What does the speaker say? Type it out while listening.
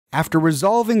After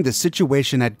resolving the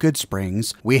situation at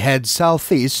Goodsprings, we head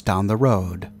southeast down the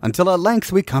road, until at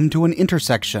length we come to an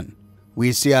intersection.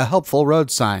 We see a helpful road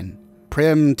sign.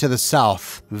 Prim to the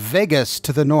south, Vegas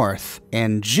to the north,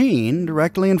 and Jean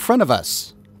directly in front of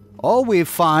us. All we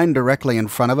find directly in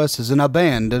front of us is an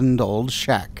abandoned old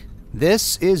shack.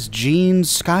 This is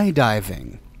Jean's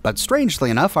skydiving, but strangely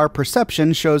enough, our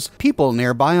perception shows people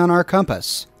nearby on our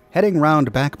compass. Heading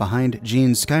round back behind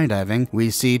Jean's skydiving, we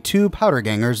see two powder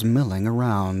gangers milling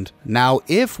around. Now,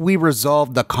 if we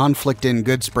resolved the conflict in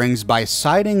Goodsprings by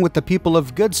siding with the people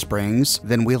of Goodsprings,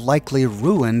 then we likely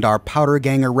ruined our powder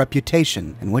ganger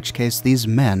reputation, in which case these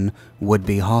men would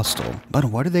be hostile. But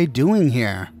what are they doing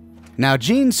here? Now,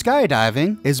 Jean's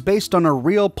skydiving is based on a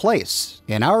real place.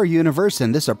 In our universe,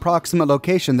 in this approximate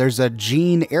location, there's a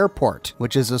Jean Airport,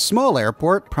 which is a small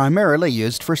airport primarily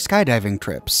used for skydiving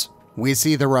trips. We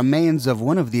see the remains of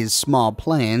one of these small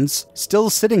planes, still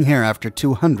sitting here after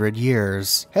 200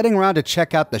 years. Heading around to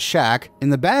check out the shack, in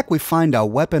the back we find a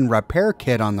weapon repair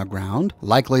kit on the ground,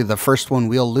 likely the first one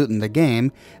we'll loot in the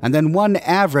game, and then one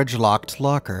average locked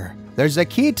locker. There's a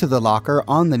key to the locker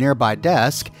on the nearby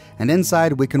desk, and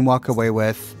inside we can walk away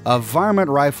with a varmint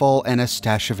rifle and a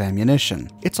stash of ammunition.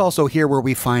 It's also here where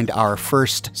we find our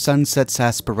first Sunset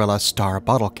Sarsaparilla Star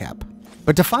bottle cap.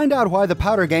 But to find out why the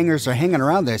powder gangers are hanging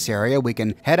around this area, we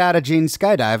can head out of Jean's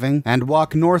skydiving and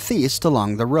walk northeast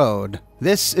along the road.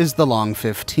 This is the Long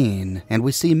 15, and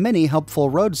we see many helpful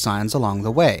road signs along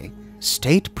the way.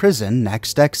 State Prison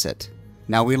next exit.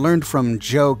 Now, we learned from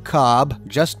Joe Cobb,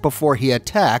 just before he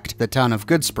attacked the town of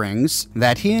Goodsprings,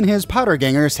 that he and his powder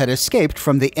gangers had escaped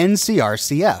from the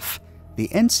NCRCF, the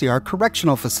NCR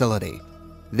Correctional Facility.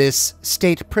 This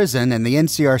state prison and the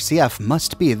NCRCF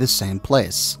must be the same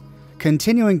place.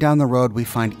 Continuing down the road, we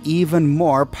find even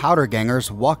more powder gangers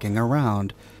walking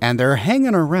around, and they're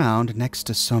hanging around next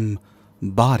to some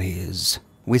bodies.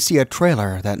 We see a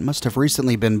trailer that must have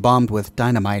recently been bombed with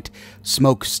dynamite.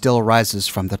 Smoke still rises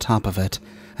from the top of it,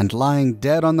 and lying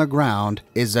dead on the ground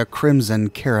is a Crimson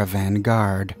Caravan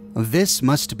guard. This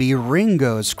must be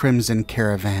Ringo's Crimson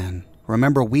Caravan.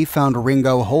 Remember, we found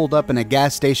Ringo holed up in a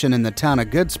gas station in the town of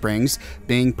Goodsprings,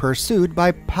 being pursued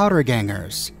by powder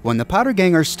gangers. When the powder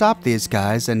gangers stopped these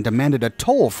guys and demanded a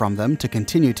toll from them to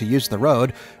continue to use the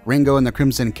road, Ringo and the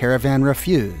Crimson Caravan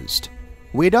refused.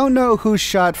 We don't know who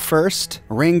shot first.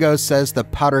 Ringo says the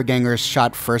powder gangers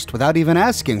shot first without even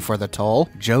asking for the toll.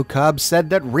 Joe Cobb said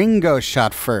that Ringo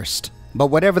shot first. But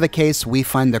whatever the case, we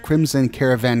find the Crimson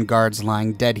Caravan guards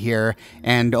lying dead here,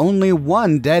 and only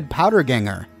one dead powder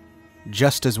ganger.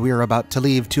 Just as we are about to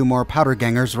leave, two more powder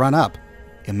gangers run up.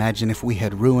 Imagine if we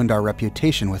had ruined our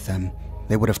reputation with them.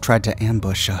 They would have tried to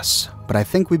ambush us. But I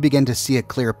think we begin to see a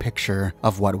clear picture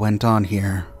of what went on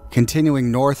here.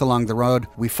 Continuing north along the road,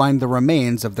 we find the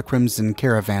remains of the Crimson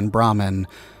Caravan Brahmin.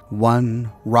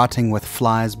 One rotting with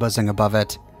flies buzzing above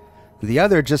it. The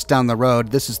other just down the road,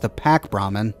 this is the Pack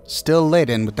Brahmin, still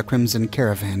laden with the Crimson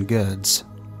Caravan goods.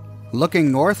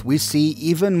 Looking north, we see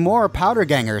even more powder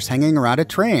gangers hanging around a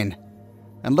train.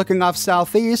 And looking off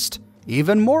southeast,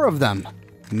 even more of them,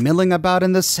 milling about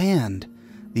in the sand.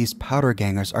 These powder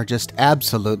gangers are just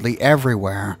absolutely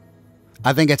everywhere.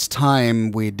 I think it's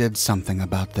time we did something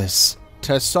about this.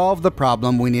 To solve the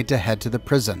problem, we need to head to the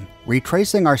prison.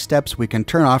 Retracing our steps, we can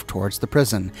turn off towards the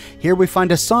prison. Here we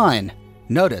find a sign.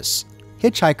 Notice,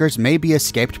 hitchhikers may be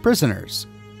escaped prisoners.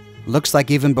 Looks like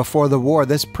even before the war,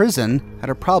 this prison had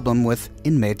a problem with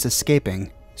inmates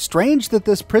escaping. Strange that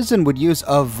this prison would use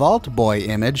a Vault Boy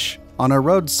image on a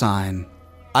road sign.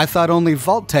 I thought only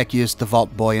Vault Tech used the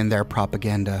Vault Boy in their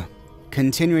propaganda.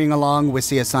 Continuing along, we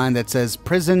see a sign that says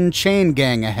Prison Chain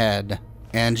Gang ahead.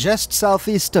 And just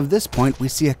southeast of this point, we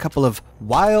see a couple of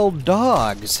wild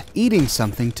dogs eating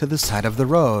something to the side of the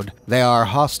road. They are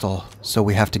hostile, so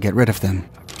we have to get rid of them.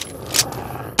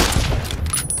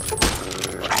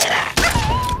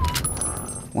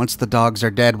 Once the dogs are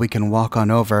dead, we can walk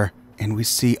on over. And we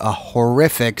see a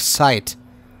horrific sight.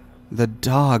 The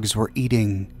dogs were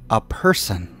eating a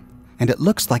person, and it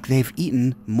looks like they've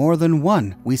eaten more than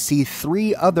one. We see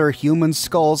 3 other human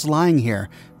skulls lying here,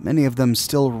 many of them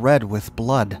still red with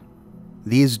blood.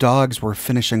 These dogs were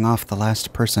finishing off the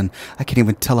last person. I can't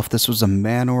even tell if this was a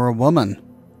man or a woman.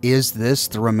 Is this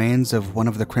the remains of one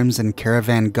of the Crimson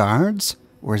Caravan guards?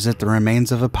 Or is it the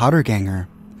remains of a powder ganger?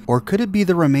 Or could it be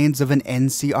the remains of an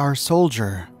NCR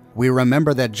soldier? We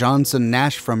remember that Johnson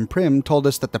Nash from Prim told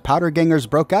us that the powder gangers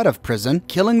broke out of prison,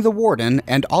 killing the warden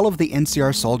and all of the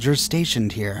NCR soldiers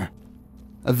stationed here.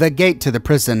 The gate to the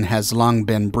prison has long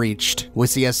been breached. We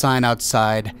see a sign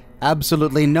outside,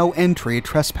 absolutely no entry,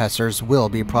 trespassers will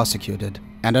be prosecuted.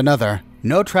 And another,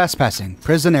 no trespassing,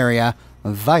 prison area,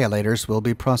 Violators will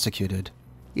be prosecuted.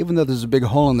 Even though there's a big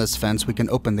hole in this fence, we can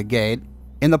open the gate.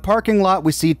 In the parking lot,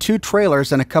 we see 2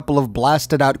 trailers and a couple of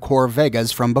blasted-out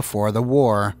Corvegas from before the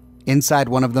war. Inside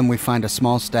one of them, we find a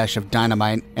small stash of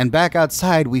dynamite, and back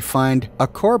outside, we find a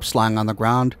corpse lying on the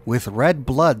ground with red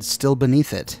blood still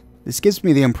beneath it. This gives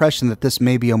me the impression that this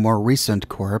may be a more recent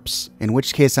corpse, in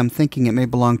which case I'm thinking it may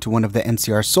belong to one of the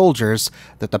NCR soldiers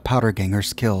that the powder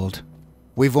gangers killed.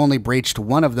 We've only breached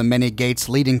one of the many gates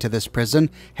leading to this prison.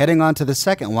 Heading on to the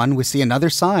second one, we see another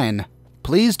sign.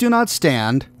 Please do not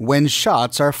stand when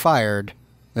shots are fired.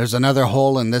 There's another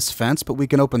hole in this fence, but we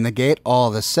can open the gate all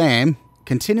the same.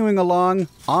 Continuing along,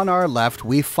 on our left,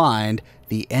 we find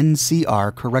the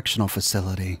NCR Correctional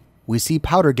Facility. We see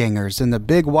powder gangers in the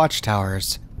big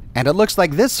watchtowers. And it looks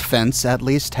like this fence, at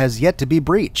least, has yet to be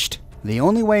breached. The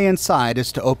only way inside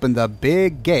is to open the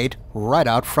big gate right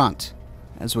out front.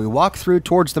 As we walk through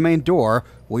towards the main door,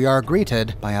 we are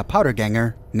greeted by a powder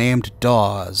ganger named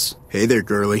Dawes. Hey there,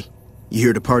 girlie. You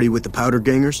here to party with the powder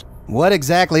gangers? What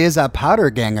exactly is a powder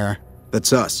ganger?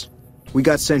 That's us. We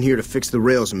got sent here to fix the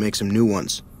rails and make some new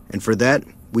ones. And for that,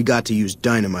 we got to use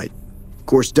dynamite. Of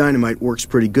course, dynamite works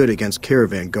pretty good against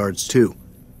caravan guards, too.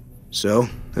 So,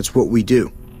 that's what we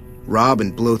do. Rob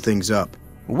and blow things up.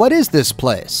 What is this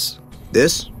place?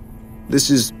 This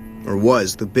is, or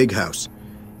was, the Big House.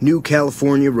 New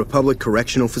California Republic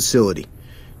Correctional Facility.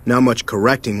 Not much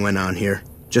correcting went on here,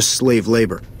 just slave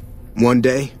labor. One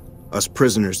day, us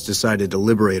prisoners decided to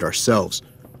liberate ourselves.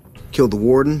 Killed the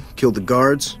warden, killed the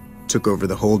guards, took over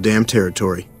the whole damn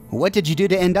territory. What did you do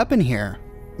to end up in here?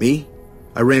 Me?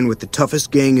 I ran with the toughest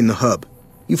gang in the hub.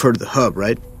 You've heard of the hub,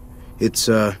 right? It's,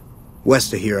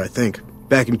 west of here, I think.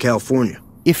 Back in California.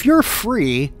 If you're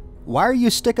free, why are you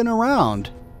sticking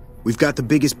around? We've got the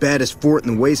biggest, baddest fort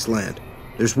in the wasteland.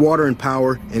 There's water and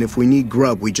power, and if we need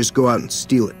grub, we just go out and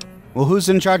steal it. Well, who's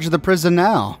in charge of the prison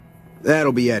now?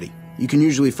 That'll be Eddie. You can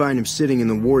usually find him sitting in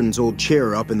the warden's old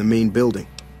chair up in the main building.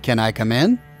 Can I come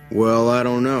in? Well, I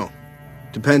don't know.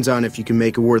 Depends on if you can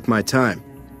make it worth my time.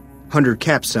 100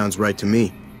 caps sounds right to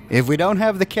me. If we don't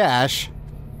have the cash...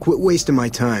 Quit wasting my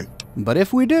time. But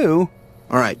if we do...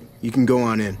 Alright, you can go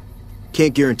on in.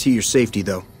 Can't guarantee your safety,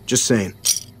 though. Just saying.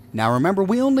 Now remember,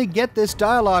 we only get this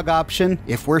dialogue option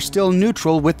if we're still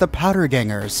neutral with the powder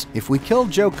gangers. If we kill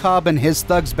Joe Cobb and his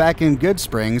thugs back in Good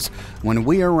Springs, when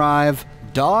we arrive,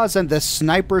 Dawes and the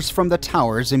snipers from the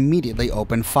towers immediately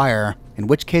open fire, in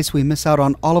which case we miss out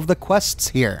on all of the quests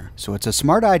here. So it's a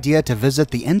smart idea to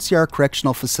visit the NCR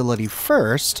Correctional Facility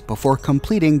first before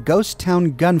completing Ghost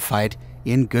Town Gunfight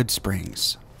in Good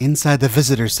Springs. Inside the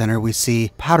visitor center, we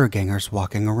see powder gangers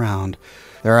walking around.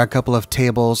 There are a couple of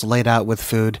tables laid out with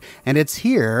food, and it's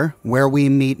here where we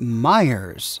meet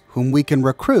Myers, whom we can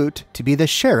recruit to be the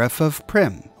sheriff of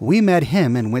Prim. We met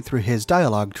him and went through his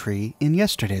dialogue tree in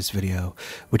yesterday's video,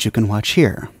 which you can watch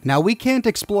here. Now, we can't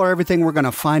explore everything we're going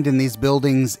to find in these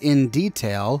buildings in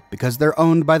detail because they're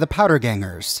owned by the powder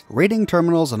gangers. Raiding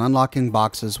terminals and unlocking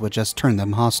boxes would just turn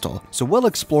them hostile, so we'll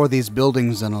explore these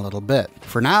buildings in a little bit.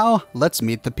 For now, let's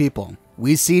meet the people.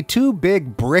 We see 2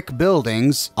 big brick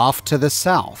buildings off to the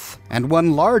south, and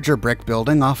 1 larger brick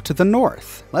building off to the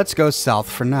north. Let's go south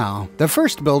for now. The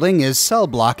first building is Cell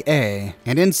Block A,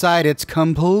 and inside it's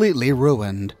completely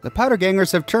ruined. The powder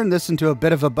gangers have turned this into a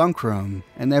bit of a bunk room,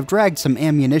 and they've dragged some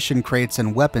ammunition crates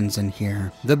and weapons in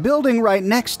here. The building right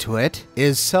next to it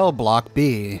is Cell Block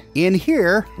B. In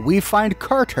here, we find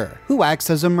Carter, who acts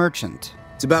as a merchant.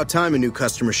 It's about time a new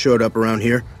customer showed up around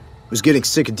here. Was getting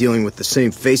sick of dealing with the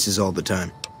same faces all the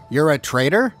time. You're a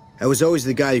trader? I was always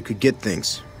the guy who could get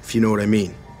things, if you know what I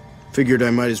mean. Figured I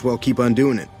might as well keep on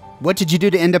doing it. What did you do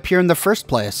to end up here in the first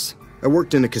place? I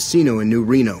worked in a casino in New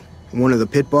Reno, and one of the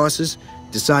pit bosses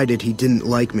decided he didn't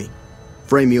like me.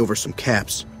 Framed me over some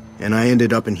caps, and I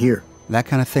ended up in here. That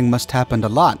kind of thing must happen a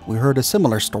lot. We heard a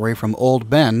similar story from Old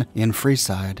Ben in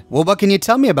Freeside. Well, what can you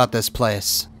tell me about this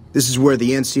place? This is where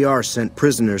the NCR sent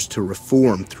prisoners to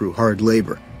reform through hard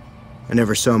labor. I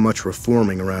never saw much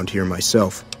reforming around here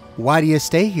myself. Why do you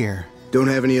stay here? Don't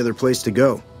have any other place to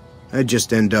go. I'd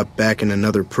just end up back in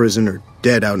another prison or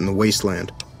dead out in the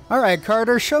wasteland. All right,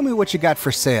 Carter, show me what you got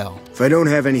for sale. If I don't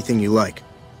have anything you like,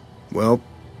 well,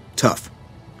 tough.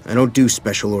 I don't do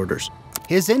special orders.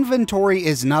 His inventory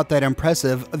is not that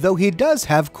impressive, though he does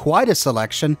have quite a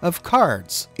selection of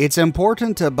cards. It's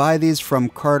important to buy these from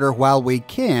Carter while we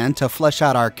can to flesh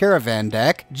out our caravan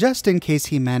deck, just in case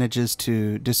he manages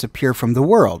to disappear from the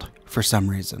world for some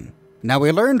reason. Now,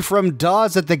 we learned from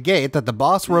Dawes at the gate that the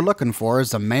boss we're looking for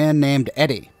is a man named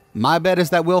Eddie. My bet is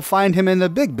that we'll find him in the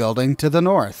big building to the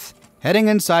north. Heading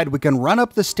inside, we can run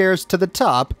up the stairs to the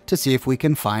top to see if we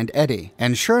can find Eddie.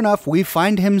 And sure enough, we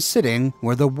find him sitting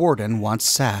where the warden once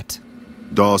sat.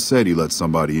 Dawes said he let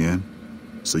somebody in.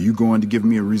 So you going to give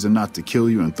me a reason not to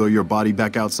kill you and throw your body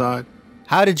back outside?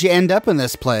 How did you end up in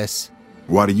this place?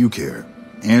 Why do you care?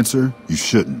 Answer, you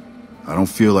shouldn't. I don't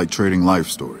feel like trading life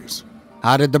stories.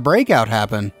 How did the breakout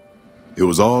happen? It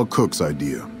was all Cook's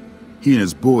idea. He and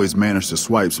his boys managed to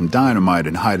swipe some dynamite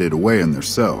and hide it away in their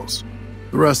cells.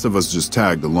 The rest of us just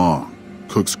tagged along.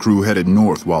 Cook's crew headed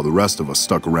north while the rest of us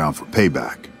stuck around for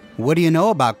payback. What do you know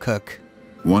about Cook?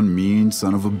 One mean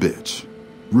son of a bitch.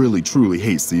 Really truly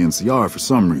hates the NCR for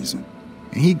some reason.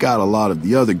 And he got a lot of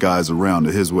the other guys around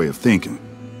to his way of thinking.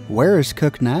 Where is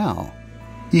Cook now?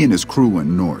 He and his crew went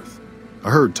north.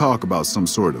 I heard talk about some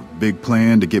sort of big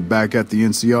plan to get back at the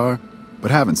NCR,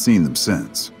 but haven't seen them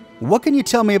since. What can you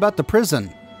tell me about the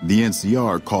prison? The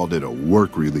NCR called it a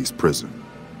work-release prison.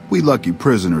 We lucky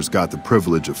prisoners got the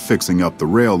privilege of fixing up the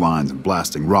rail lines and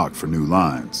blasting rock for new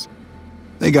lines.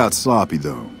 They got sloppy,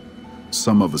 though.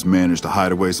 Some of us managed to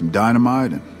hide away some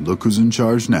dynamite, and look who's in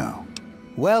charge now.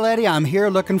 Well, Eddie, I'm here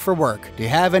looking for work. Do you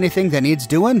have anything that needs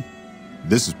doing?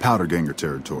 This is Powderganger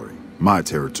territory, my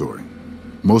territory.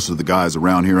 Most of the guys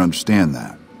around here understand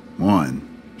that.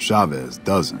 One, Chavez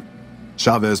doesn't.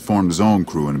 Chavez formed his own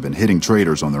crew and have been hitting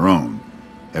traders on their own.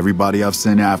 Everybody I've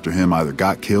sent after him either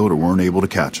got killed or weren't able to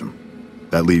catch him.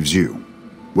 That leaves you.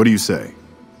 What do you say?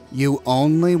 You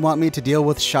only want me to deal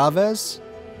with Chavez?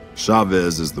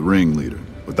 Chavez is the ringleader.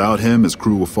 Without him, his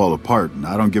crew will fall apart, and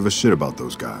I don't give a shit about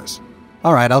those guys.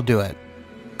 All right, I'll do it.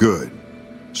 Good.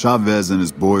 Chavez and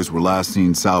his boys were last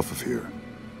seen south of here.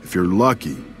 If you're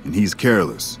lucky, and he's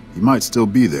careless, he might still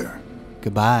be there.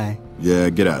 Goodbye. Yeah,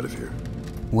 get out of here.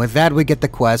 With that, we get the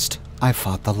quest, I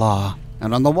fought the law.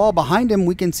 And on the wall behind him,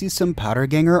 we can see some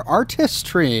Powderganger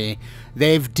artistry.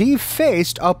 They've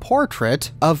defaced a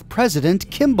portrait of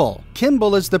President Kimball.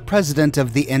 Kimball is the president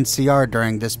of the NCR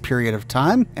during this period of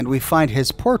time, and we find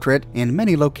his portrait in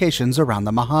many locations around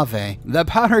the Mojave. The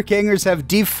Powdergangers have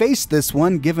defaced this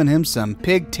one, given him some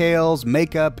pigtails,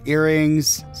 makeup,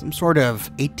 earrings, some sort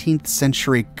of 18th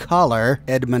century collar.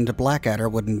 Edmund Blackadder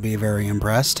wouldn't be very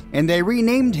impressed. And they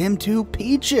renamed him to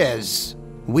Peaches.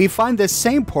 We find this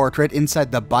same portrait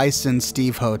inside the Bison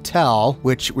Steve Hotel,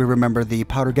 which we remember the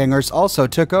Powdergangers also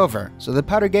took over. So the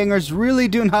Powdergangers really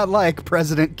do not like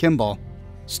President Kimball.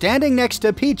 Standing next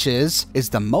to Peaches is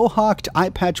the mohawked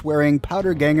eye-patch-wearing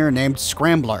Powderganger named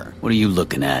Scrambler. What are you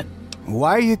looking at?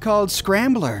 Why are you called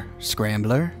Scrambler,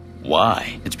 Scrambler?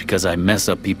 Why? It's because I mess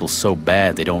up people so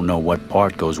bad they don't know what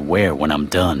part goes where when I'm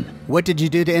done. What did you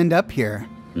do to end up here?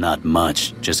 Not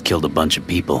much. Just killed a bunch of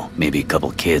people. Maybe a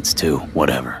couple kids, too.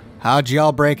 Whatever. How'd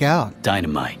y'all break out?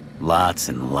 Dynamite. Lots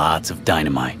and lots of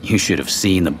dynamite. You should have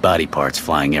seen the body parts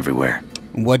flying everywhere.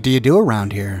 What do you do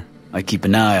around here? I keep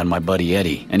an eye on my buddy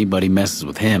Eddie. Anybody messes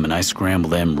with him and I scramble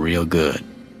them real good.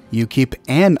 You keep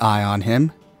an eye on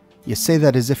him? You say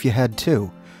that as if you had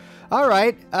two. All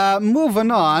right,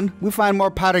 moving on. We find more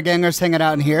Powdergangers hanging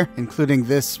out in here, including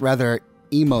this rather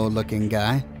emo-looking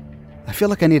guy. I feel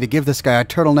like I need to give this guy a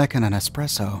turtleneck and an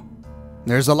espresso.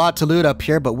 There's a lot to loot up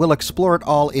here, but we'll explore it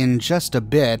all in just a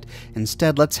bit.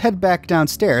 Instead, let's head back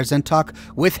downstairs and talk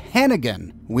with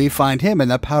Hannigan. We find him in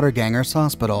the Powdergangers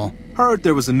hospital. Heard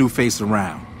there was a new face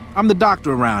around. I'm the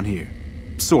doctor around here.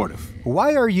 Sort of.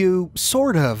 Why are you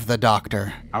sort of the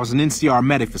doctor? I was an NCR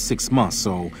medic for 6 months,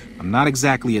 so I'm not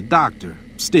exactly a doctor.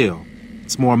 Still,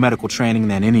 it's more medical training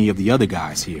than any of the other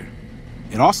guys here.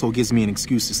 It also gives me an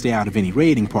excuse to stay out of any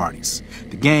raiding parties.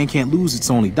 The gang can't lose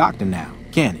its only doctor now,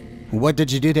 can it? What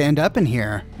did you do to end up in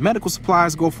here? Medical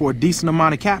supplies go for a decent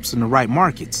amount of caps in the right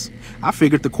markets. I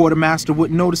figured the quartermaster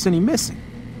wouldn't notice any missing.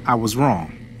 I was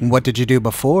wrong. What did you do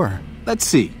before? Let's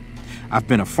see. I've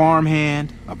been a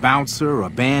farmhand, a bouncer, a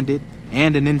bandit,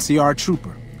 and an NCR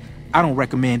trooper. I don't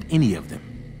recommend any of them.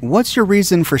 What's your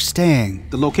reason for staying?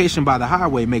 The location by the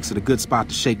highway makes it a good spot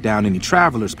to shake down any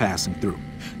travelers passing through.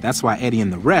 That's why Eddie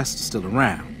and the rest are still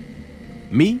around.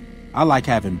 Me, I like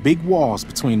having big walls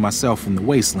between myself and the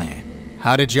wasteland.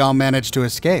 How did y'all manage to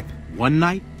escape? One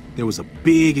night, there was a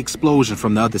big explosion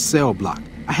from the other cell block.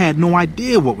 I had no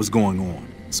idea what was going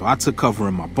on, so I took cover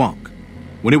in my bunk.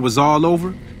 When it was all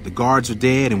over, the guards were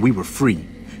dead and we were free.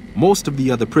 Most of the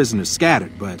other prisoners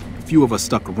scattered, but a few of us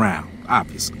stuck around,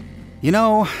 obviously. You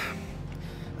know,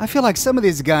 I feel like some of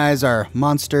these guys are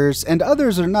monsters, and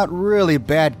others are not really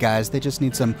bad guys. They just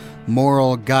need some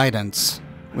moral guidance,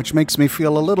 which makes me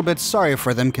feel a little bit sorry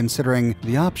for them considering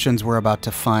the options we're about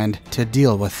to find to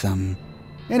deal with them.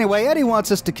 Anyway, Eddie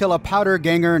wants us to kill a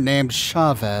Powderganger named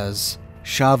Chavez.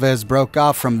 Chavez broke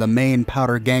off from the main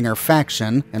Powder Ganger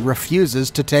faction and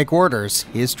refuses to take orders.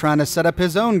 He's trying to set up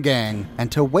his own gang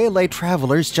and to waylay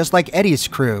travelers just like Eddie's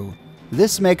crew.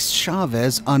 This makes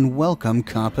Chavez unwelcome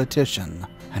competition,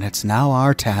 and it's now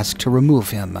our task to remove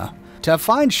him. To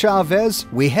find Chavez,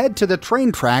 we head to the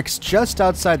train tracks just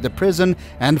outside the prison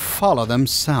and follow them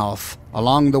south.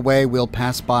 Along the way, we'll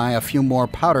pass by a few more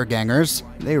Powder Gangers.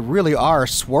 They really are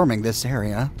swarming this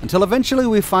area, until eventually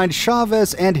we find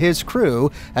Chavez and his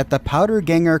crew at the Powder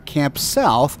Ganger camp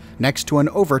south next to an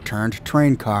overturned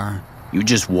train car. You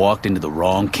just walked into the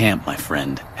wrong camp, my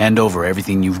friend. Hand over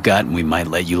everything you've got and we might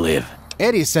let you live.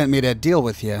 Eddie sent me to deal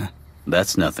with you.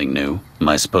 That's nothing new. Am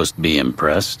I supposed to be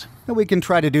impressed? We can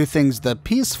try to do things the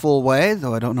peaceful way,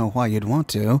 though I don't know why you'd want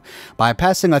to, by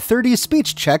passing a 30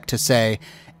 speech check to say,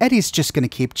 Eddie's just going to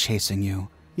keep chasing you.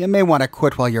 You may want to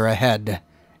quit while you're ahead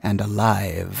and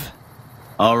alive.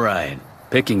 All right.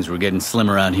 Pickings were getting slim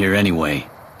around here anyway.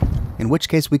 In which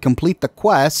case we complete the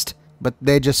quest, but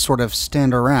they just sort of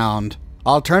stand around.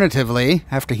 Alternatively,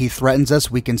 after he threatens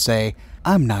us, we can say,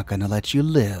 I'm not going to let you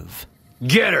live.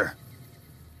 Get her!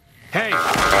 Hey!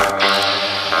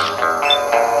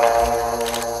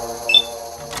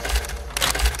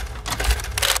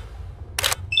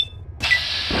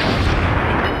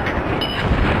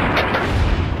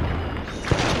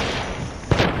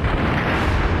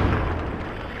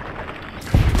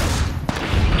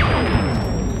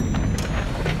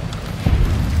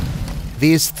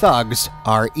 These thugs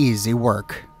are easy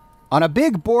work. On a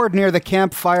big board near the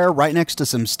campfire, right next to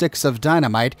some sticks of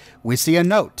dynamite, we see a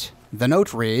note. The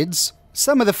note reads,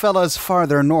 Some of the fellas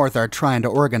farther north are trying to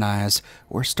organize.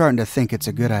 We're starting to think it's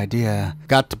a good idea.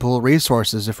 Got to pool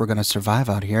resources if we're going to survive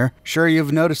out here. Sure,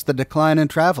 you've noticed the decline in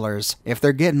travelers. If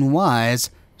they're getting wise,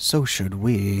 so should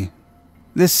we.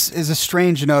 This is a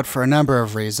strange note for a number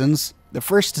of reasons. The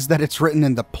first is that it's written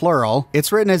in the plural.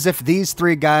 It's written as if these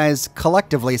three guys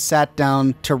collectively sat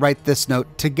down to write this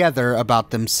note together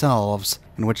about themselves.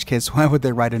 In which case, why would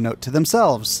they write a note to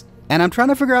themselves? And I'm trying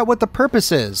to figure out what the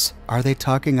purpose is. Are they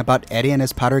talking about Eddie and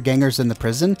his Powder Gangers in the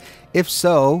prison? If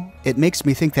so, it makes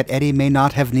me think that Eddie may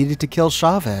not have needed to kill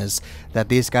Chavez, that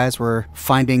these guys were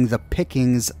finding the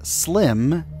pickings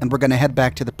slim and were going to head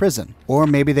back to the prison. Or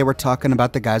maybe they were talking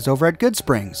about the guys over at Good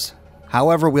Springs.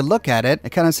 However we look at it, it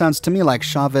kind of sounds to me like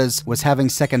Chavez was having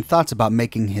second thoughts about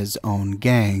making his own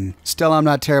gang. Still, I'm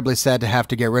not terribly sad to have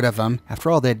to get rid of them. After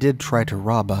all, they did try to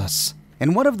rob us.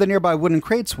 In one of the nearby wooden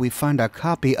crates, we find a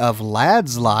copy of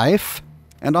Lad's Life.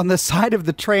 And on the side of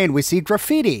the train, we see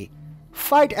graffiti.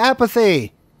 Fight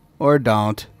apathy! Or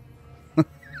don't.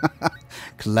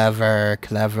 Clever,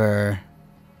 clever.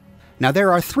 Now,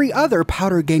 there are 3 other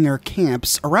Powder Ganger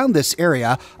camps around this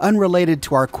area unrelated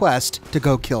to our quest to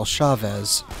go kill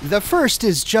Chavez. The first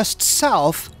is just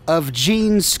south of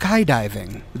Gene's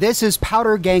skydiving. This is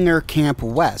Powder Ganger Camp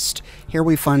West. Here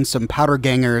we find some Powder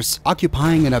Gangers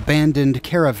occupying an abandoned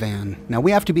caravan. Now, we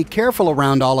have to be careful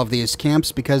around all of these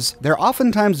camps because they're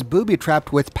oftentimes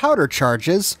booby-trapped with powder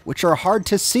charges, which are hard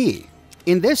to see.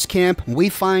 In this camp, we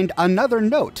find another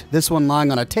note, this one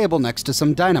lying on a table next to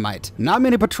some dynamite. Not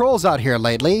many patrols out here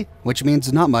lately, which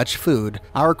means not much food.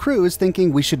 Our crew is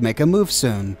thinking we should make a move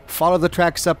soon. Follow the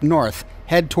tracks up north,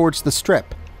 head towards the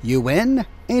strip. You in?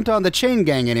 Ain't on the chain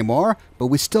gang anymore, but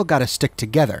we still gotta stick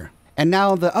together. And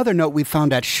now the other note we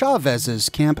found at Chavez's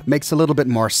camp makes a little bit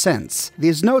more sense.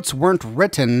 These notes weren't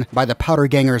written by the Powder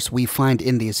Gangers we find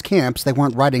in these camps. They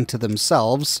weren't writing to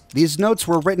themselves. These notes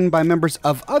were written by members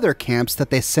of other camps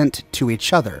that they sent to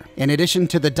each other. In addition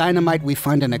to the dynamite, we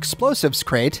find an explosives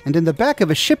crate, and in the back of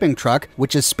a shipping truck,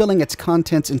 which is spilling its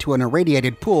contents into an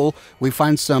irradiated pool, we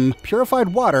find some purified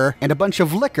water and a bunch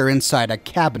of liquor inside a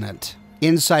cabinet.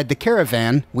 Inside the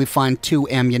caravan, we find 2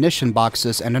 ammunition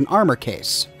boxes and an armor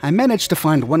case. I managed to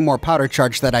find one more powder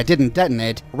charge that I didn't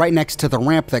detonate right next to the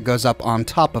ramp that goes up on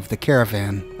top of the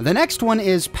caravan. The next one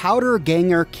is Powder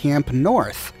Ganger Camp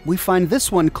North. We find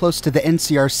this one close to the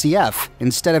NCRCF.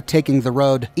 Instead of taking the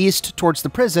road east towards the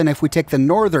prison, if we take the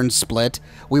northern split,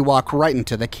 we walk right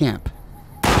into the camp.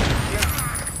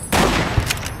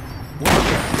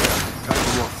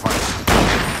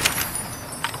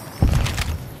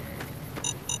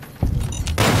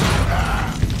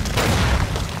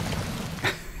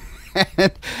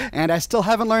 And I still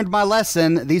haven't learned my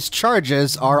lesson. These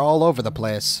charges are all over the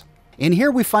place. In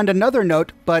here we find another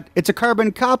note, but it's a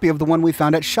carbon copy of the one we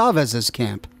found at Chavez's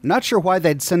camp. Not sure why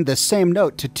they'd send the same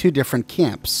note to 2 different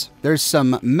camps. There's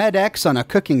some Med-X on a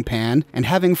cooking pan, and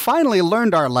having finally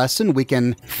learned our lesson, we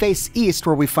can face east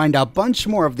where we find a bunch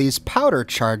more of these powder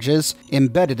charges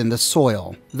embedded in the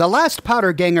soil. The last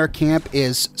powder ganger camp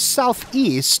is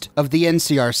southeast of the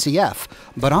NCRCF,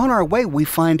 but on our way we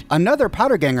find another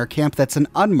powder ganger camp that's an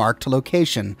unmarked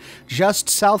location. Just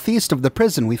southeast of the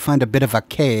prison we find a bit of a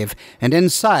cave, and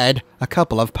inside, a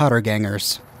couple of powder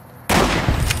gangers.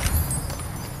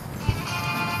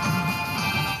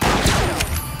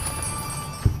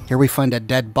 Here we find a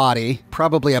dead body,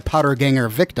 probably a powder ganger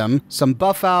victim, some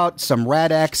buff out, some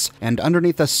Rad-X, and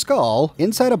underneath a skull,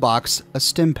 inside a box, a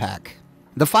stim pack.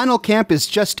 The final camp is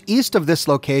just east of this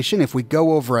location. If we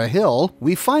go over a hill,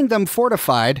 we find them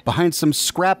fortified behind some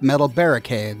scrap metal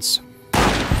barricades.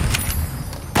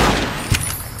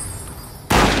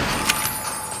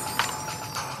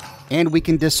 And we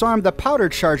can disarm the powder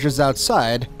charges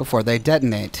outside before they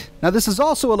detonate. Now this is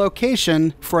also a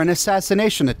location for an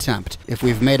assassination attempt. If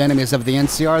we've made enemies of the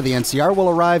NCR will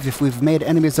arrive. If we've made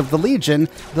enemies of the Legion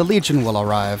will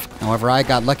arrive. However, I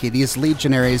got lucky. These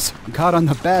legionaries got on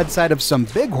the bad side of some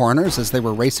bighorners as they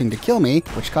were racing to kill me,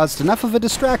 which caused enough of a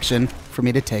distraction for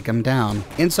me to take them down.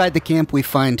 Inside the camp we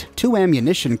find 2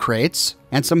 ammunition crates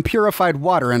and some purified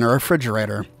water in a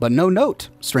refrigerator, but no note,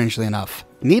 strangely enough.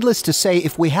 Needless to say,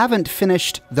 if we haven't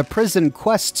finished the prison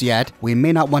quests yet, we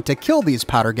may not want to kill these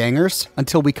powder gangers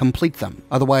until we complete them.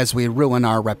 Otherwise, we ruin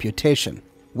our reputation.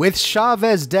 With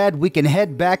Chavez dead, we can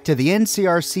head back to the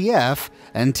NCRCF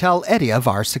and tell Eddie of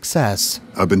our success.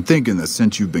 I've been thinking that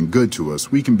since you've been good to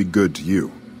us, we can be good to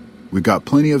you. We've got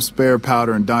plenty of spare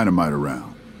powder and dynamite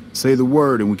around. Say the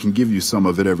word and we can give you some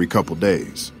of it every couple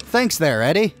days. Thanks there,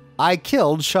 Eddie. I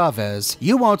killed Chavez.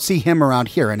 You won't see him around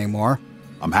here anymore.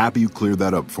 I'm happy you cleared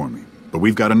that up for me, but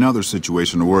we've got another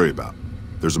situation to worry about.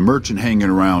 There's a merchant hanging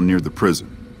around near the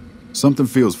prison. Something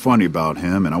feels funny about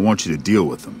him, and I want you to deal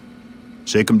with him.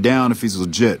 Shake him down if he's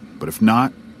legit, but if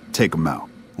not, take him out.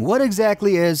 What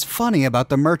exactly is funny about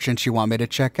the merchant you want me to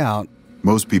check out?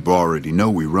 Most people already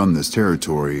know we run this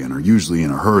territory and are usually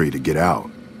in a hurry to get out.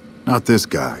 Not this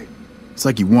guy. It's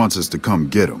like he wants us to come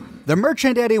get him. The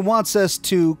merchant Eddie wants us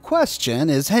to question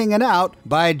is hanging out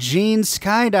by Gene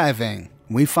skydiving.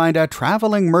 We find a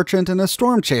traveling merchant in a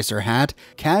storm chaser hat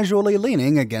casually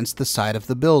leaning against the side of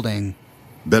the building.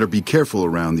 Better be careful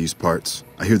around these parts.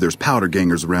 I hear there's powder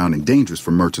gangers around and dangerous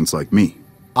for merchants like me.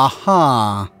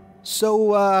 Aha.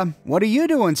 So, what are you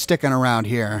doing sticking around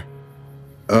here?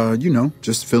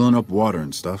 Just filling up water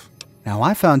and stuff. Now,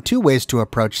 I found 2 ways to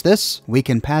approach this. We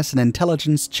can pass an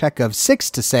intelligence check of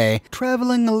 6 to say,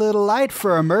 traveling a little light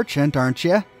for a merchant, aren't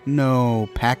you? No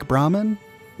pack Brahmin?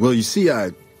 Well, you see,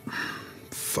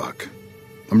 Fuck.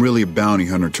 I'm really a bounty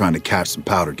hunter trying to catch some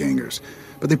powder gangers,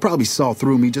 but they probably saw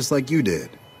through me just like you did.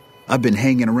 I've been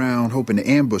hanging around hoping to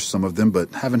ambush some of them,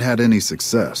 but haven't had any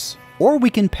success. Or we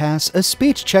can pass a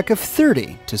speech check of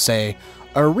 30 to say,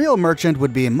 a real merchant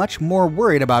would be much more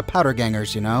worried about powder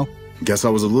gangers, you know? Guess I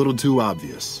was a little too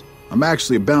obvious. I'm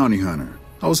actually a bounty hunter.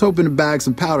 I was hoping to bag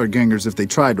some powder gangers if they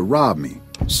tried to rob me.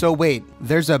 So wait,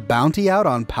 there's a bounty out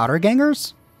on powder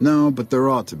gangers? No, but there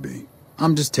ought to be.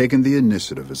 I'm just taking the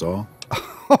initiative is all.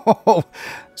 Oh,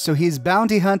 so he's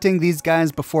bounty hunting these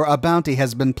guys before a bounty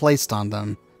has been placed on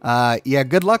them. Yeah,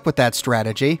 good luck with that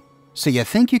strategy. So you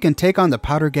think you can take on the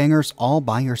powder gangers all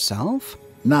by yourself?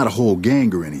 Not a whole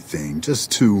gang or anything,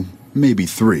 just 2, maybe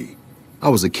 3. I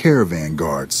was a caravan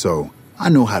guard, so I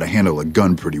know how to handle a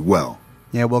gun pretty well.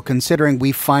 Yeah, well, considering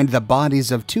we find the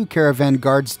bodies of 2 caravan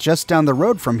guards just down the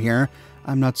road from here,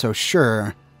 I'm not so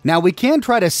sure. Now, we can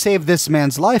try to save this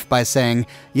man's life by saying,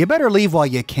 you better leave while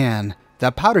you can.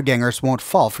 The powder gangers won't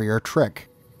fall for your trick.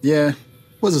 Yeah,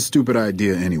 was a stupid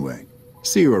idea anyway.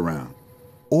 See you around.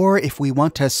 Or if we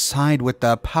want to side with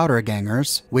the powder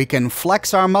gangers, we can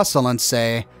flex our muscle and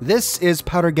say, this is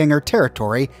powder ganger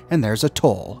territory and there's a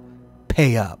toll.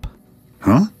 Pay up.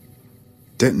 Huh?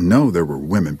 Didn't know there were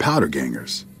women powder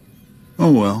gangers.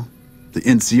 Oh well, the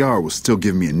NCR will still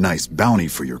give me a nice bounty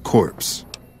for your corpse.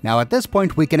 Now at this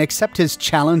point we can accept his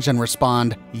challenge and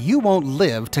respond, you won't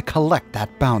live to collect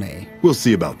that bounty. We'll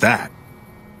see about that.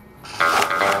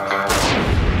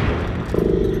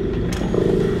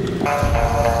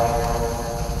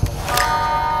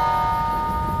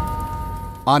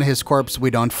 On his corpse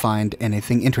we don't find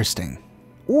anything interesting.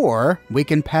 Or we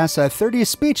can pass a 30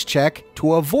 speech check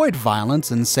to avoid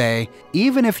violence and say,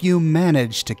 even if you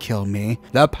manage to kill me,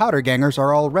 the powder gangers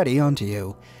are already onto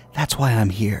you. That's why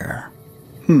I'm here.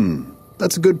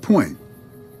 That's a good point.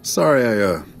 Sorry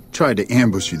I tried to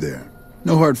ambush you there.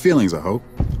 No hard feelings, I hope.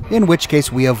 In which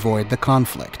case we avoid the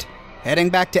conflict. Heading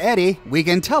back to Eddie, we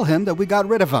can tell him that we got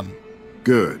rid of him.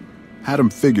 Good. Had him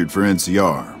figured for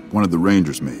NCR. One of the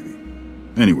Rangers, maybe.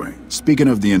 Anyway, speaking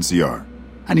of the NCR,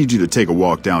 I need you to take a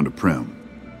walk down to Prim.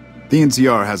 The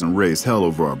NCR hasn't raised hell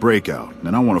over our breakout,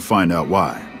 and I want to find out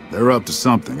why. They're up to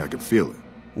something, I can feel it.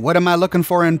 What am I looking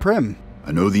for in Prim?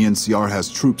 I know the NCR has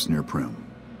troops near Prim,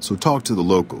 so talk to the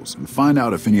locals and find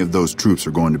out if any of those troops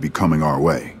are going to be coming our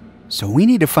way. So we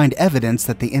need to find evidence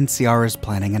that the NCR is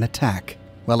planning an attack.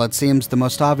 Well, it seems the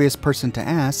most obvious person to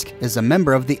ask is a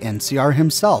member of the NCR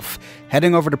himself.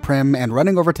 Heading over to Prim and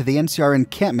running over to the NCR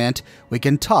encampment, we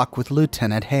can talk with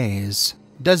Lieutenant Hayes.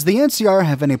 Does the NCR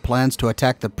have any plans to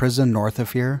attack the prison north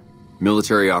of here?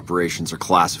 Military operations are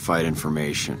classified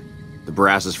information. The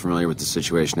brass is familiar with the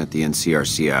situation at the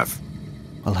NCRCF.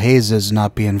 Well, Hayes is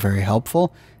not being very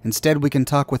helpful. Instead, we can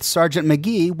talk with Sergeant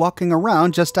McGee walking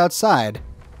around just outside.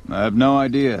 I have no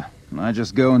idea. I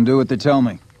just go and do what they tell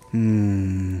me.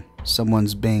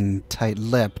 Someone's being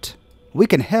tight-lipped. We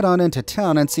can head on into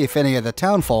town and see if any of the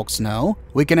town folks know.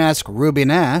 We can ask Ruby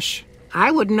Nash.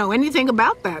 I wouldn't know anything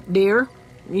about that, dear.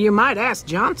 You might ask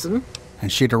Johnson.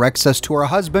 And she directs us to her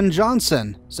husband,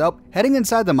 Johnson. So, heading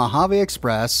inside the Mojave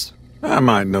Express. I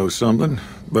might know something,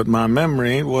 but my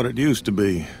memory ain't what it used to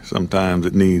be. Sometimes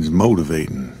it needs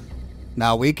motivating.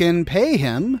 Now we can pay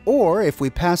him, or if we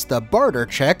pass the barter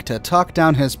check to talk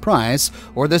down his price,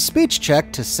 or the speech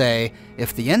check to say,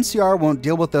 if the NCR won't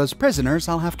deal with those prisoners,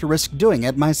 I'll have to risk doing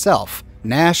it myself.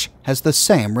 Nash has the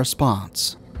same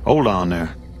response. Hold on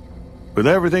there. With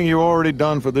everything you already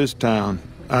done for this town,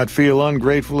 I'd feel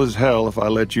ungrateful as hell if I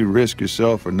let you risk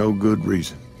yourself for no good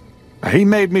reason. He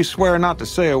made me swear not to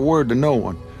say a word to no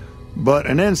one, but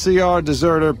an NCR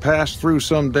deserter passed through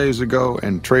some days ago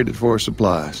and traded for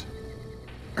supplies.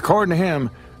 According to him,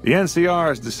 the NCR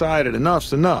has decided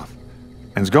enough's enough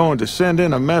and is going to send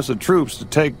in a mess of troops to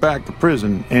take back the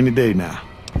prison any day now.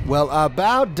 Well,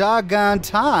 about doggone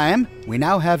time. We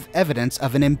now have evidence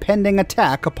of an impending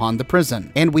attack upon the prison,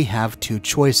 and we have two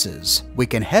choices. We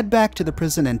can head back to the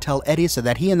prison and tell Eddie so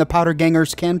that he and the Powder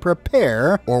Gangers can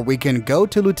prepare, or we can go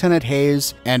to Lieutenant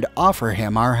Hayes and offer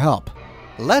him our help.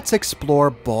 Let's explore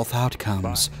both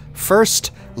outcomes.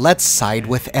 First, let's side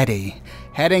with Eddie.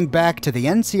 Heading back to the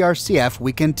NCRCF,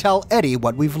 we can tell Eddie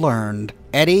what we've learned.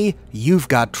 Eddie, you've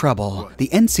got trouble. The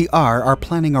NCR are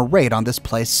planning a raid on this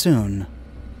place soon.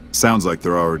 Sounds like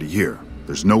they're already here.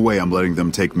 There's no way I'm letting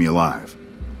them take me alive.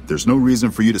 There's no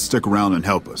reason for you to stick around and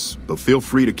help us, but feel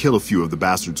free to kill a few of the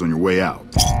bastards on your way out.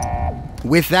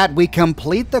 With that, we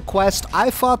complete the quest I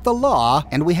Fought the Law,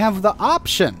 and we have the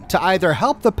option to either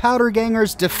help the Powder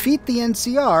Gangers defeat the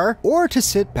NCR, or to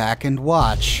sit back and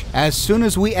watch. As soon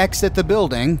as we exit the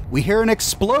building, we hear an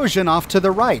explosion off to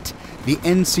the right. The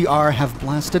NCR have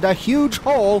blasted a huge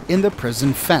hole in the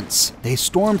prison fence. They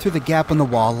storm through the gap in the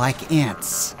wall like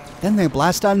ants. Then they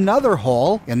blast another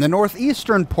hole in the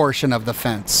northeastern portion of the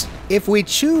fence. If we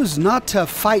choose not to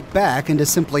fight back and to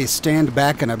simply stand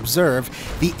back and observe,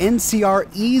 the NCR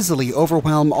easily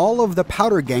overwhelm all of the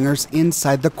Powder Gangers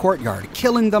inside the courtyard,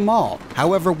 killing them all.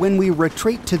 However, when we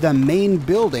retreat to the main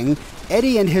building,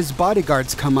 Eddie and his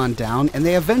bodyguards come on down, and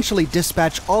they eventually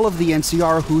dispatch all of the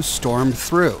NCR who stormed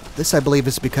through. This, I believe,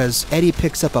 is because Eddie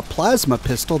picks up a plasma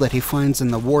pistol that he finds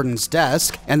in the warden's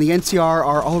desk, and the NCR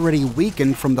are already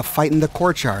weakened from the fight in the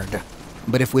courtyard.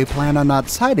 But if we plan on not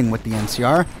siding with the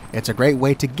NCR, it's a great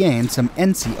way to gain some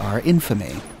NCR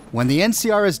infamy. When the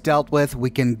NCR is dealt with, we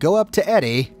can go up to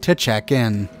Eddie to check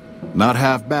in. Not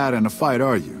half bad in a fight,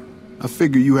 are you? I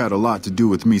figure you had a lot to do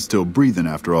with me still breathing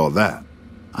after all that.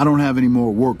 I don't have any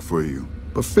more work for you,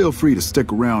 but feel free to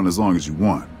stick around as long as you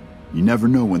want. You never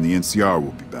know when the NCR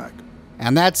will be back.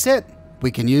 And that's it.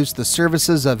 We can use the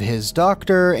services of his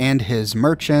doctor and his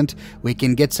merchant. We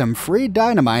can get some free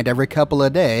dynamite every couple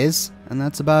of days, and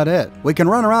that's about it. We can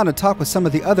run around and talk with some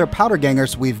of the other Powder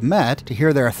Gangers we've met to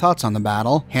hear their thoughts on the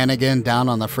battle. Hannigan down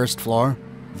on the first floor.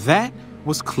 That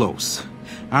was close.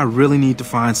 I really need to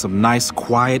find some nice,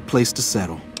 quiet place to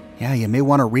settle. Yeah, you may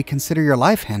want to reconsider your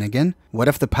life, Hannigan. What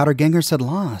if the Powder Gangers had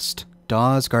lost?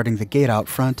 Dawes guarding the gate out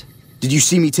front. Did you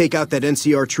see me take out that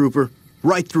NCR trooper?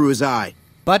 Right through his eye.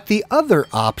 But the other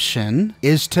option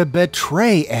is to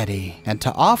betray Eddie and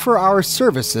to offer our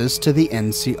services to the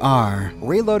NCR.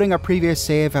 Reloading a previous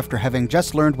save after having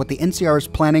just learned what the NCR is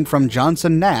planning from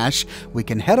Johnson Nash, we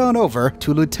can head on over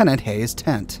to Lieutenant Hayes'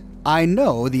 tent. I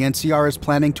know the NCR is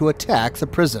planning to attack the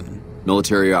prison.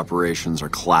 Military operations are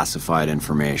classified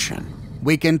information.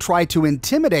 We can try to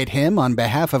intimidate him on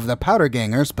behalf of the Powder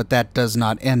Gangers, but that does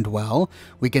not end well.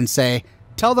 We can say,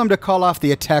 tell them to call off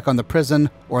the attack on the prison,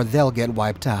 or they'll get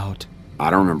wiped out. I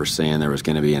don't remember saying there was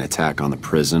going to be an attack on the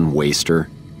prison,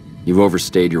 waster. You've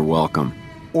overstayed your welcome.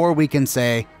 Or we can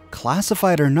say,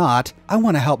 classified or not, I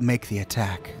want to help make the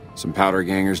attack. Some powder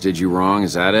gangers did you wrong,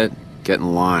 is that it? Get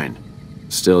in line.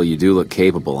 Still, you do look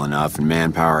capable enough, and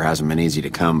manpower hasn't been easy to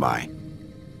come by.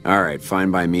 Alright,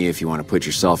 fine by me if you want to put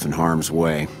yourself in harm's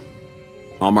way.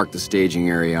 I'll mark the staging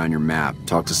area on your map.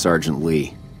 Talk to Sergeant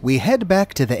Lee. We head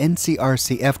back to the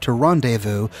NCRCF to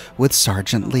rendezvous with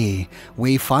Sergeant Lee.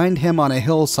 We find him on a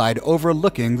hillside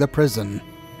overlooking the prison.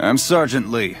 I'm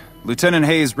Sergeant Lee. Lieutenant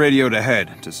Hayes radioed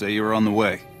ahead to say you were on the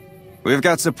way. We've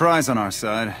got supplies on our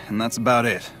side, and that's about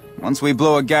it. Once we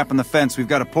blow a gap in the fence, we've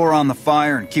got to pour on the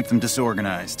fire and keep them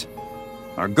disorganized.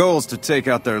 Our goal's to take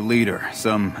out their leader,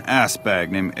 some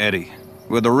assbag named Eddie.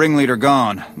 With the ringleader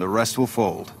gone, the rest will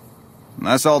fold. And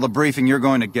that's all the briefing you're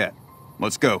going to get.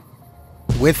 Let's go.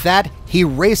 With that, he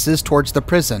races towards the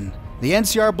prison. The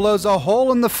NCR blows a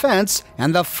hole in the fence,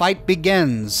 and the fight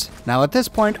begins. Now at this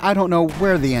point, I don't know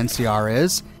where the NCR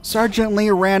is. Sergeant Lee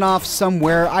ran off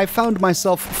somewhere. I found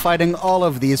myself fighting all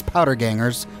of these powder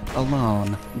gangers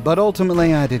alone. But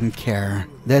ultimately, I didn't care.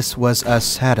 This was a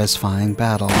satisfying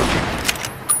battle.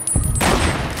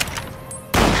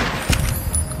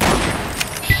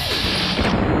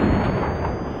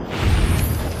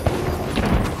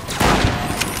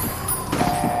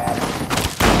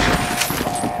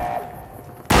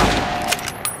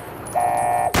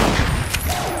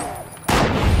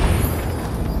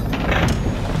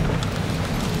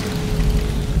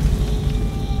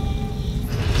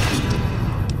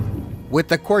 With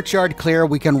the courtyard clear,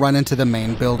 we can run into the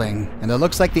main building. And it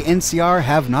looks like the NCR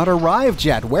have not arrived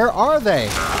yet. Where are they?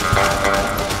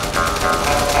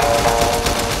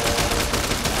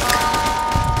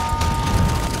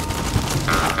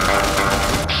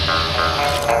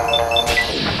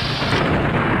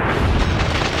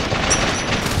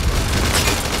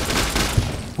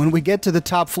 When we get to the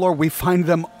top floor, we find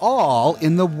them all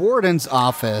in the warden's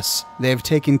office. They've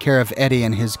taken care of Eddie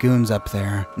and his goons up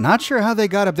there. Not sure how they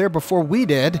got up there before we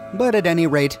did, but at any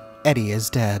rate, Eddie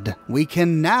is dead. We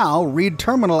can now read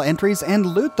terminal entries and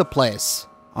loot the place.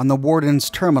 On the warden's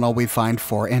terminal, we find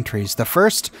 4 entries. The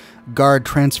first, guard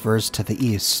transfers to the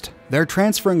east. They're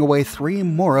transferring away 3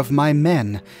 more of my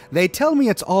men. They tell me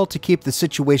it's all to keep the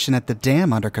situation at the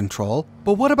dam under control.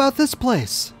 But what about this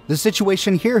place? The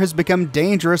situation here has become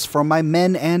dangerous for my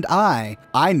men and I.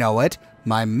 I know it,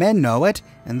 my men know it,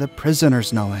 and the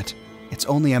prisoners know it. It's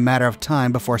only a matter of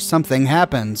time before something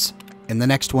happens. In the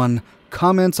next one,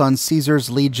 comments on Caesar's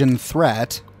Legion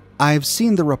threat. I've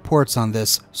seen the reports on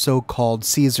this so-called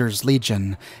Caesar's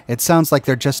Legion. It sounds like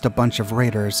they're just a bunch of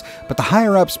raiders, but the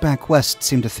higher-ups back west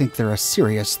seem to think they're a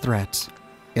serious threat.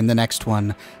 In the next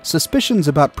one, suspicions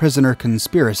about prisoner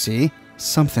conspiracy.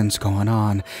 Something's going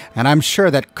on, and I'm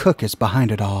sure that Cook is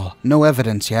behind it all. No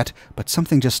evidence yet, but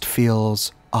something just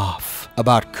feels off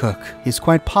about Cook. He's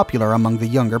quite popular among the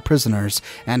younger prisoners,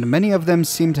 and many of them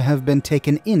seem to have been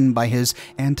taken in by his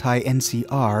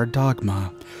anti-NCR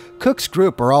dogma. Cook's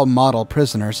group are all model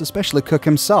prisoners, especially Cook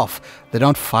himself. They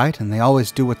don't fight, and they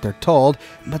always do what they're told,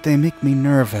 but they make me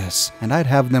nervous, and I'd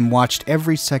have them watched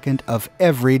every second of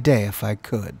every day if I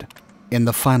could. In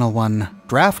the final one,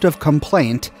 draft of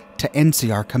complaint to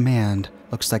NCR Command.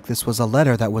 Looks like this was a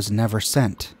letter that was never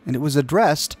sent, and it was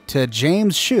addressed to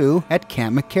James Shue at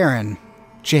Camp McCarran.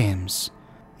 James,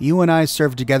 you and I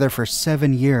served together for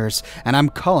 7 years, and I'm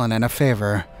calling in a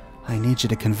favor. I need you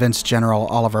to convince General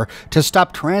Oliver to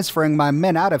stop transferring my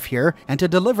men out of here and to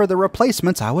deliver the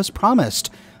replacements I was promised.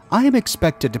 I am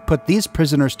expected to put these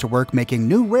prisoners to work making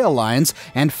new rail lines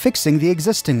and fixing the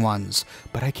existing ones,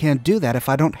 but I can't do that if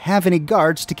I don't have any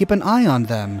guards to keep an eye on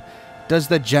them. Does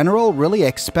the General really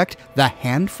expect the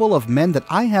handful of men that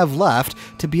I have left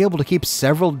to be able to keep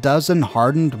several dozen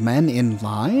hardened men in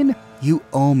line? You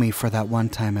owe me for that one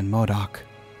time in Modoc.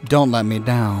 Don't let me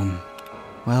down.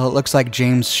 Well, it looks like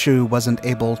James Shue wasn't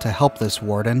able to help this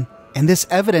warden. And this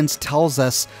evidence tells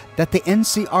us that the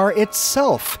NCR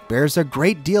itself bears a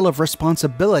great deal of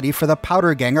responsibility for the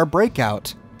powder ganger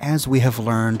breakout. As we have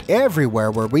learned, everywhere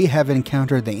where we have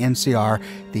encountered the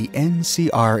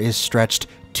NCR is stretched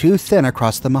too thin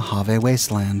across the Mojave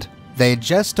Wasteland. They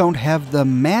just don't have the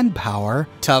manpower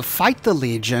to fight the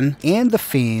Legion and the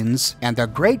Fiends and the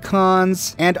Great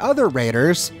Khans and other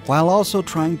raiders while also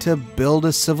trying to build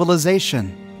a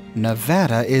civilization.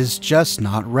 Nevada is just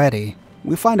not ready.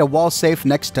 we find a wall safe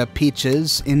next to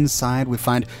Peaches. Inside, we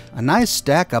find a nice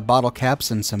stack of bottle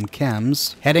caps and some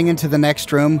chems. Heading into the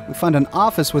next room, we find an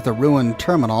office with a ruined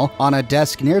terminal. On a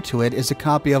desk near to it is a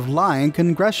copy of Lying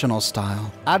Congressional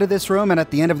Style. Out of this room and at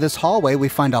the end of this hallway, we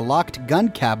find a locked gun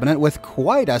cabinet with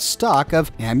quite a stock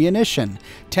of ammunition.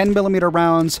 10mm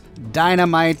rounds,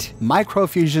 dynamite,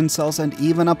 microfusion cells, and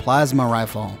even a plasma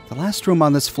rifle. The last room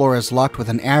on this floor is locked with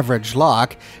an average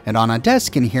lock, and on a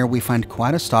desk in here we find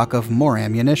quite a stock of more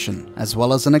ammunition, as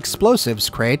well as an explosives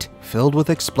crate filled with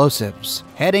explosives.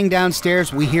 Heading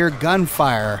downstairs, we hear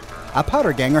gunfire. A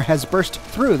powder ganger has burst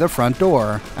through the front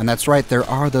door. And that's right, there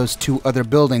are those 2 other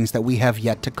buildings that we have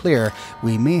yet to clear.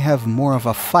 We may have more of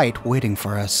a fight waiting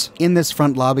for us. In this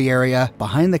front lobby area,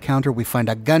 behind the counter, we find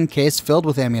a gun case filled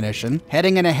with ammunition.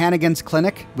 Heading into Hannigan's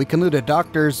clinic, we can loot a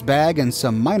doctor's bag and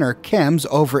some minor chems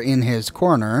over in his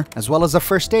corner, as well as a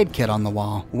first aid kit on the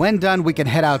wall. When done, we can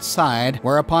head outside,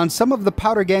 whereupon some of the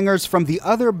powder gangers from the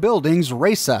other buildings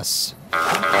race us.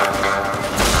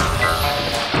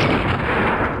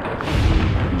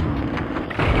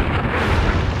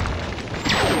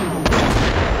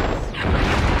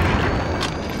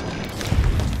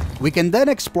 We can then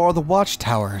explore the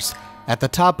watchtowers. At the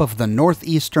top of the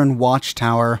northeastern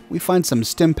watchtower, we find some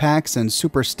stimpaks and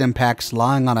super stimpaks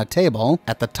lying on a table.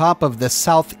 At the top of the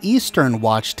southeastern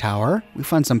watchtower, we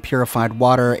find some purified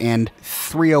water and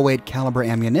 .308 caliber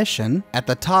ammunition. At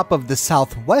the top of the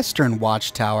southwestern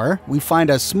watchtower, we find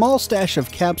a small stash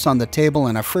of caps on the table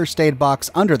and a first aid box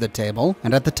under the table.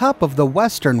 And at the top of the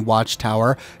western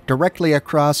watchtower, directly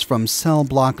across from cell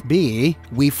block B,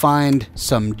 we find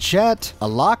some jet, a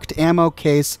locked ammo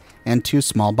case, and 2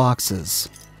 small boxes.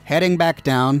 Heading back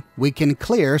down, we can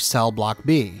clear cell block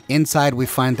B. Inside, we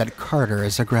find that Carter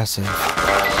is aggressive.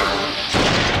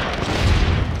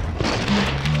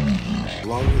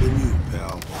 Longer than you,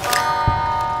 pal.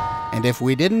 And if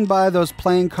we didn't buy those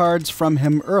playing cards from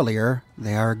him earlier,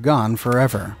 they are gone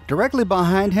forever. Directly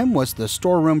behind him was the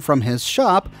storeroom from his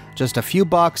shop, just a few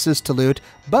boxes to loot,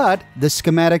 but the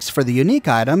schematics for the unique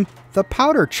item, the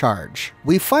powder charge.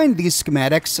 We find these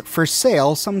schematics for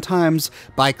sale sometimes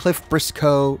by Cliff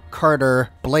Briscoe, Carter,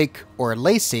 Blake, or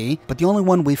Lacey, but the only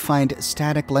one we find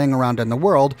static laying around in the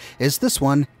world is this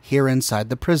one here inside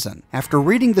the prison. After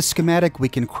reading the schematic, we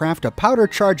can craft a powder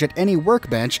charge at any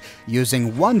workbench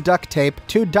using 1 duct tape,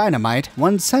 2 dynamite,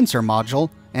 1 sensor module,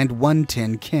 and 1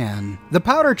 tin can. The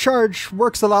powder charge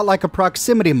works a lot like a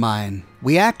proximity mine.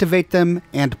 We activate them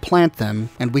and plant them,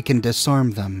 and we can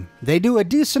disarm them. They do a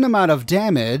decent amount of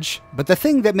damage, but the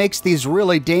thing that makes these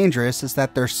really dangerous is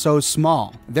that they're so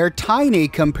small. They're tiny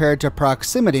compared to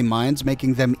proximity mines,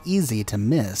 making them easy to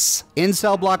miss. In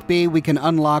cell block B, we can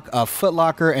unlock a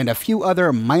footlocker and a few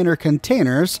other minor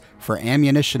containers for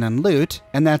ammunition and loot,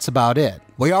 and that's about it.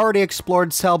 We already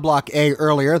explored cell block A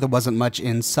earlier, there wasn't much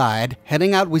inside.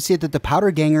 Heading out, we see that the powder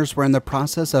gangers were in the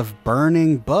process of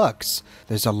burning books.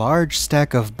 There's a large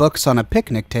stack of books on a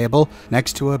picnic table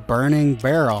next to a burning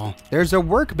barrel. There's a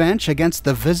workbench against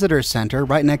the visitor center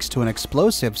right next to an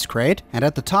explosives crate, and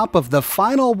at the top of the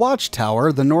final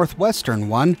watchtower, the northwestern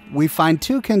one, we find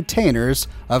 2 containers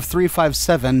of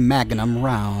 .357 Magnum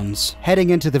rounds. Heading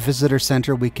into the visitor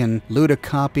center, we can loot a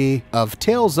copy of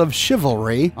Tales of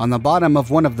Chivalry on the bottom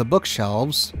of one of the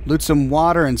bookshelves, loot some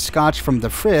water and scotch from the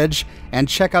fridge, and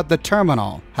check out the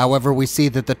terminal. However, we see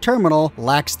that the terminal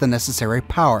lacks the necessary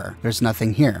power. There's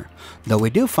nothing here, though we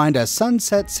do find a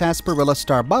Sunset Sarsaparilla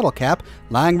Star bottle cap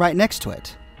lying right next to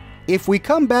it. If we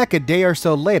come back a day or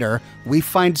so later, we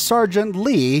find Sergeant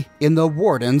Lee in the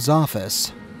warden's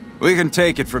office. We can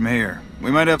take it from here.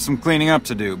 We might have some cleaning up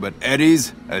to do, but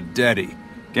Eddie's a deadie.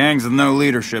 Gangs with no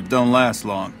leadership don't last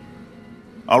long.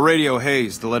 I'll radio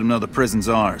Hayes to let him know the prison's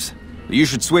ours. But you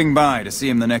should swing by to see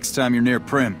him the next time you're near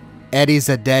Prim. Eddie's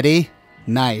a deadie?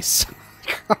 Nice.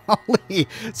 Golly,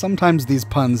 sometimes these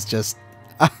puns just...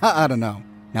 I don't know.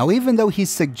 Now, even though he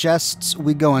suggests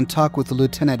we go and talk with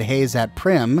Lieutenant Hayes at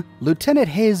Prim, Lieutenant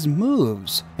Hayes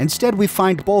moves. Instead, we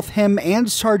find both him and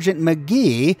Sergeant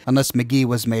McGee, unless McGee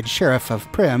was made sheriff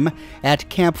of Prim, at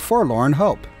Camp Forlorn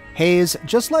Hope. Hayes,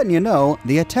 just letting you know,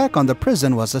 the attack on the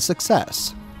prison was a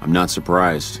success. I'm not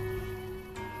surprised.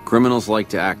 Criminals like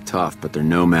to act tough, but they're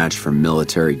no match for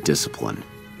military discipline.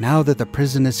 Now that the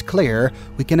prison is clear,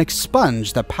 we can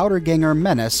expunge the powder ganger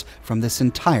menace from this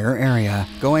entire area.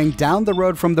 Going down the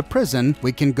road from the prison,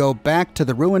 we can go back to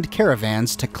the ruined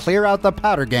caravans to clear out the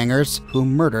powder gangers who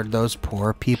murdered those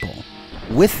poor people.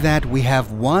 With that, we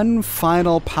have one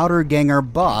final powder ganger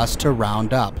boss to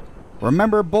round up.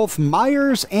 Remember, both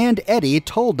Myers and Eddie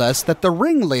told us that the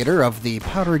ringleader of the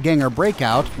Powder Ganger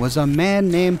breakout was a man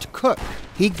named Cook.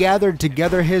 He gathered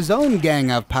together his own gang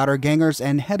of Powder Gangers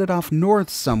and headed off north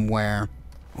somewhere.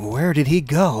 Where did he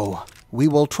go? We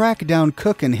will track down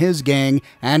Cook and his gang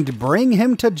and bring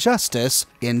him to justice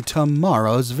in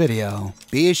tomorrow's video.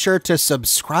 Be sure to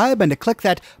subscribe and to click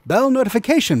that bell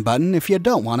notification button if you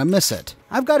don't want to miss it.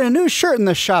 I've got a new shirt in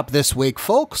the shop this week,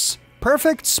 folks.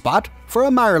 Perfect spot for a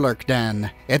Mirelurk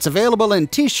den. It's available in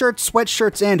t-shirts,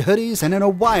 sweatshirts, and hoodies, and in a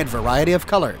wide variety of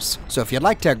colors. So if you'd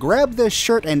like to grab this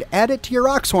shirt and add it to your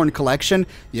Oxhorn collection,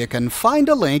 you can find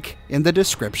a link in the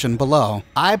description below.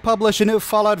 I publish a new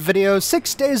Fallout video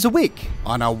 6 days a week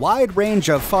on a wide range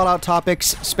of Fallout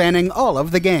topics spanning all of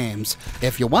the games.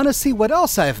 If you want to see what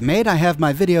else I've made, I have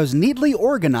my videos neatly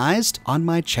organized on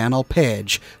my channel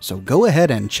page, so go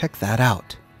ahead and check that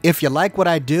out. If you like what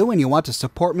I do and you want to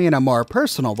support me in a more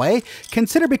personal way,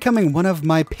 consider becoming one of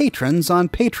my patrons on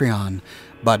Patreon.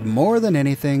 But more than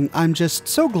anything, I'm just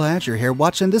so glad you're here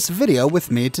watching this video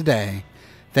with me today.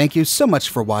 Thank you so much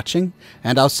for watching,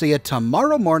 and I'll see you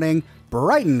tomorrow morning,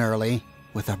 bright and early,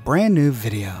 with a brand new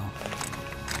video.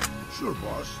 Sure,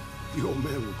 boss. The old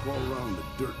man will crawl around the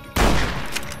dirt to get him,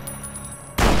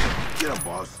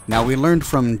 boss. Now, we learned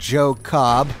from Joe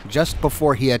Cobb, just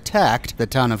before he attacked the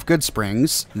town of Good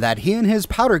Springs, that he and his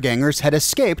powder gangers had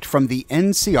escaped from the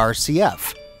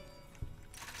NCRCF.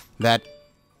 That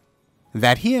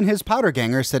he and his powder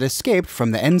gangers had escaped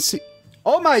from the NC...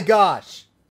 Oh my gosh!